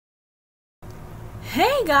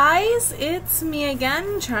Hey guys, it's me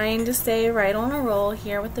again, trying to stay right on a roll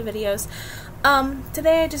here with the videos.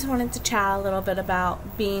 Today I just wanted to chat a little bit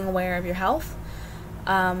about being aware of your health.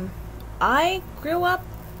 I grew up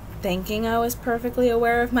thinking I was perfectly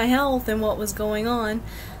aware of my health and what was going on.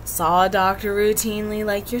 Saw a doctor routinely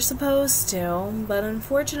like you're supposed to, but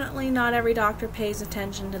unfortunately not every doctor pays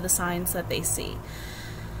attention to the signs that they see.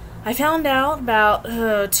 I found out about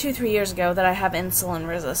 2-3 years ago that I have insulin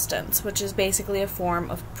resistance, which is basically a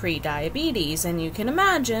form of pre-diabetes, and you can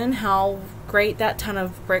imagine how great that ton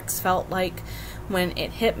of bricks felt like when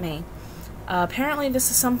it hit me. Apparently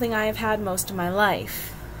this is something I have had most of my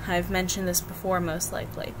life. I've mentioned this before, most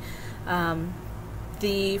likely.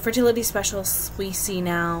 The fertility specialists we see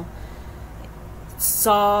now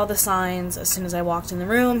saw the signs as soon as I walked in the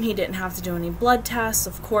room. He didn't have to do any blood tests.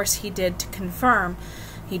 Of course he did to confirm.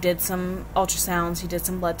 He did some ultrasounds, he did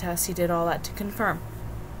some blood tests, he did all that to confirm.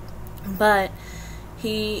 But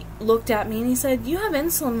he looked at me and he said, "You have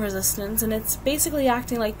insulin resistance and it's basically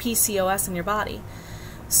acting like PCOS in your body."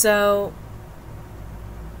 So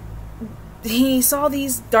he saw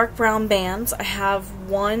these dark brown bands. I have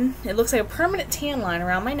one, it looks like a permanent tan line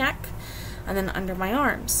around my neck and then under my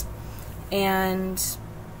arms. And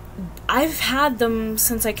I've had them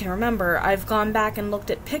since I can remember. I've gone back and looked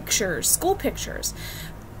at pictures, school pictures.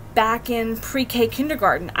 Back in pre-K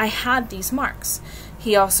kindergarten, I had these marks.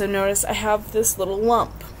 He also noticed I have this little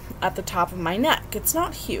lump at the top of my neck. It's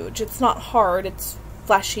not huge, it's not hard, it's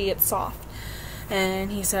fleshy, it's soft.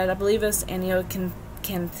 And he said, I believe it's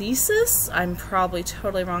amniocentesis. I'm probably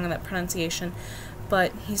totally wrong in that pronunciation.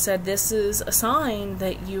 But he said, this is a sign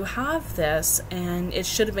that you have this, and it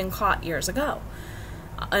should have been caught years ago.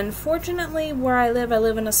 Unfortunately, where I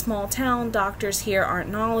live in a small town. Doctors here aren't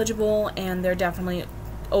knowledgeable, and they're definitely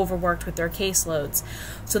overworked with their caseloads,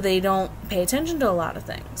 so they don't pay attention to a lot of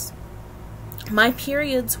things. My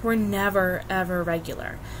periods were never ever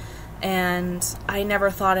regular, and I never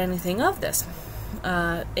thought anything of this.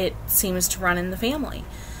 It seems to run in the family,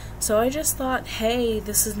 so I just thought, hey,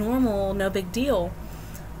 this is normal, no big deal.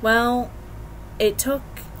 Well, it took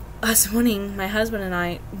us my husband and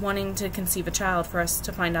I wanting to conceive a child for us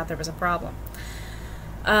to find out there was a problem.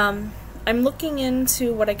 I'm looking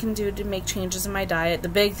into what I can do to make changes in my diet. The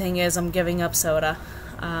big thing is I'm giving up soda.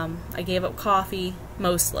 I gave up coffee,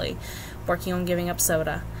 mostly, working on giving up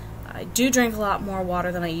soda. I do drink a lot more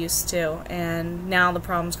water than I used to, and now the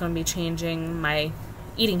problem's going to be changing my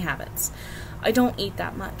eating habits. I don't eat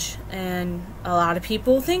that much, and a lot of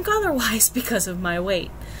people think otherwise because of my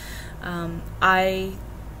weight. I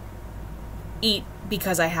eat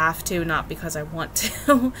because I have to, not because I want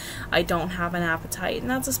to. I don't have an appetite, and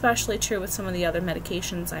that's especially true with some of the other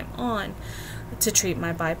medications I'm on to treat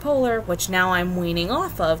my bipolar, which now I'm weaning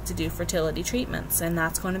off of to do fertility treatments, and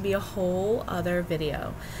that's going to be a whole other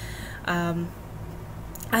video.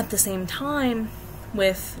 At the same time,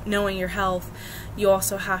 with knowing your health, you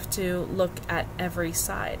also have to look at every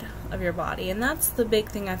side of your body, and that's the big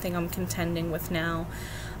thing I think I'm contending with now.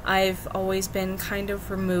 I've always been kind of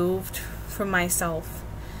removed from myself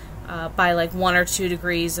by like 1 or 2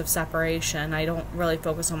 degrees of separation. I don't really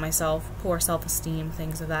focus on myself, poor self-esteem,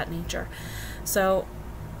 things of that nature. So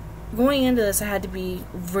going into this, I had to be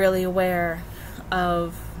really aware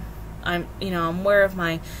of, I'm aware of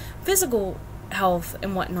my physical health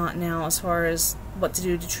and whatnot now, as far as what to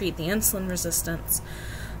do to treat the insulin resistance.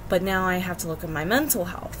 But now I have to look at my mental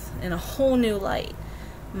health in a whole new light.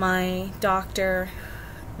 My doctor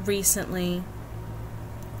recently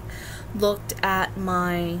looked at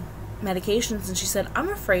my medications and she said, I'm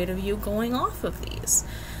afraid of you going off of these.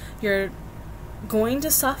 You're going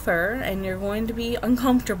to suffer, and you're going to be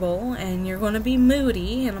uncomfortable, and you're going to be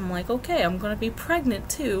moody. And I'm like, okay, I'm going to be pregnant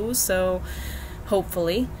too, so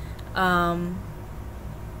hopefully. So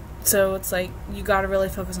it's like, you got to really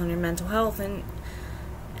focus on your mental health. And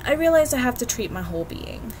I realized I have to treat my whole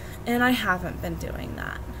being, and I haven't been doing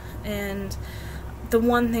that. And the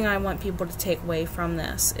one thing I want people to take away from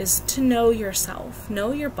this is to know yourself,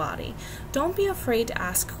 know your body. Don't be afraid to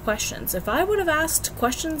ask questions. If I would have asked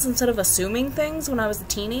questions instead of assuming things when I was a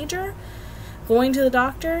teenager, going to the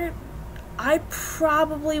doctor, I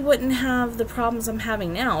probably wouldn't have the problems I'm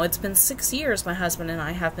having now. It's been 6 years my husband and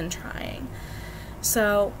I have been trying.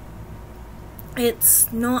 So it's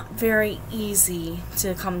not very easy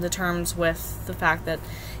to come to terms with the fact that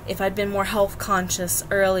if I'd been more health conscious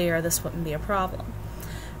earlier, this wouldn't be a problem.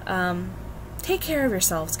 Take care of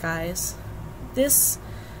yourselves, guys. This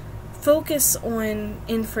focus on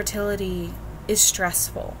infertility is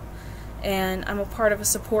stressful, and I'm a part of a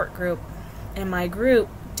support group, and my group,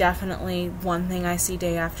 definitely one thing I see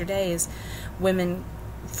day after day is women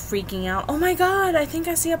freaking out, oh my god, I think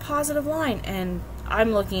I see a positive line, and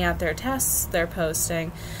I'm looking at their tests they're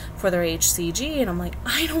posting for their HCG, and I'm like,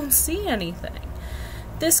 I don't see anything.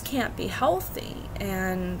 This can't be healthy.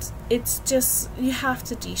 And it's just, you have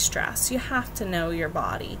to de-stress. You have to know your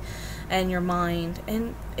body and your mind,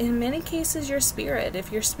 and in many cases your spirit.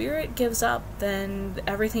 If your spirit gives up, then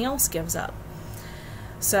everything else gives up.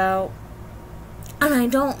 So, and I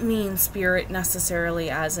don't mean spirit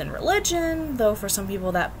necessarily as in religion, though for some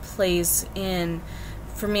people that plays in.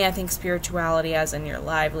 For me, I think spirituality as in your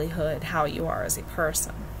livelihood, how you are as a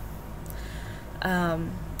person.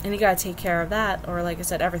 And you gotta take care of that, or like I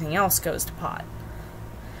said, everything else goes to pot.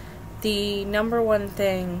 The number one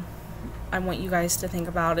thing I want you guys to think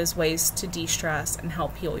about is ways to de-stress and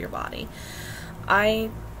help heal your body. I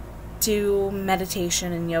do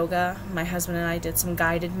meditation and yoga. My husband and I did some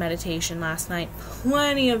guided meditation last night.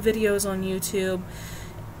 Plenty of videos on YouTube.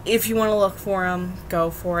 If you want to look for them, go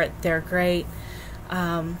for it. They're great.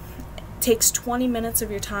 Takes 20 minutes of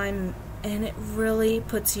your time, and it really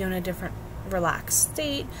puts you in a different relaxed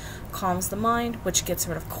state, calms the mind, which gets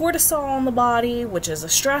rid of cortisol in the body, which is a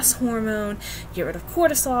stress hormone. Get rid of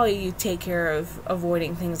cortisol, you take care of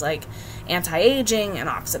avoiding things like anti-aging and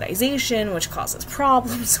oxidization, which causes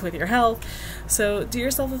problems with your health. So do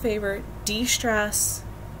yourself a favor, de-stress,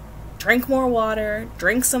 drink more water,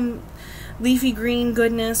 drink some leafy green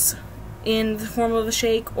goodness in the form of a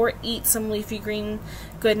shake, or eat some leafy green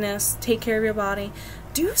goodness. Take care of your body.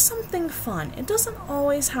 Do something fun. It doesn't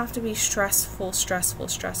always have to be stressful.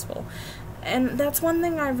 And that's one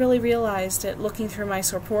thing I really realized at looking through my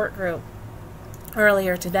support group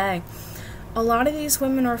earlier today. A lot of these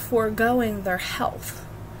women are foregoing their health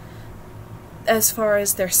as far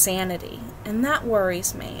as their sanity, and that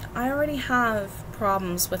worries me. I already have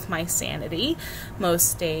problems with my sanity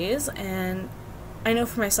most days, and I know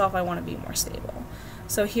for myself I want to be more stable.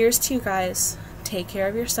 So here's to you guys. Take care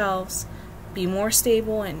of yourselves. Be more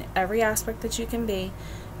stable in every aspect that you can be.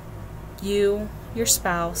 You, your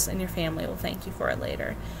spouse, and your family will thank you for it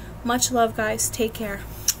later. Much love, guys. Take care.